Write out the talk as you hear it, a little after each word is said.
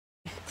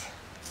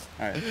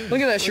Alright. Look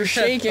at this, you're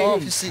shaking.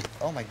 Oh,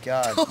 oh my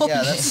god.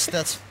 Yeah, that's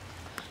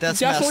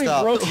definitely messed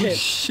up. broke it. Oh,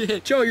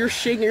 shit. Joe, you're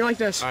shaking. You're like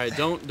this. Alright,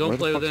 don't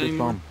play with it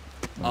anymore.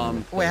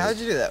 Wait, how did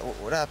you do that?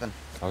 What happened?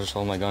 I was just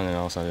holding my gun and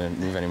also I didn't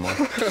move anymore.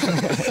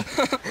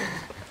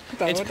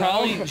 It's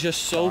probably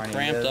just so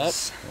cramped up.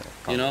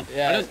 You know?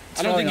 Yeah,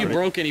 I don't think you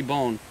broke any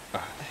bone.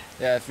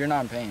 Yeah, if you're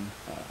not in pain.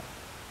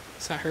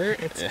 Does that hurt?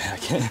 Yeah, I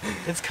can't.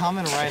 It's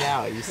coming right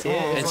out. You see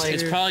it?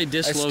 It's probably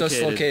dislocated. It's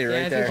dislocated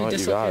right there. You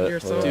dislocated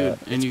yourself. Dude,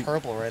 and It's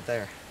purple right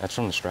there. That's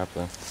from the strap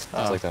though. It's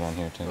like that on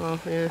here too. Oh,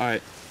 yeah.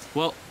 Alright.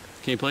 Well,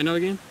 can you play another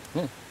game?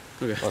 Yeah.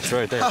 Okay. Well, it's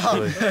right there.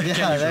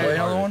 Yeah, there.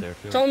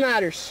 That's all that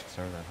matters. It's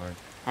not that hard.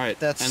 Alright.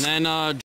 That's- And then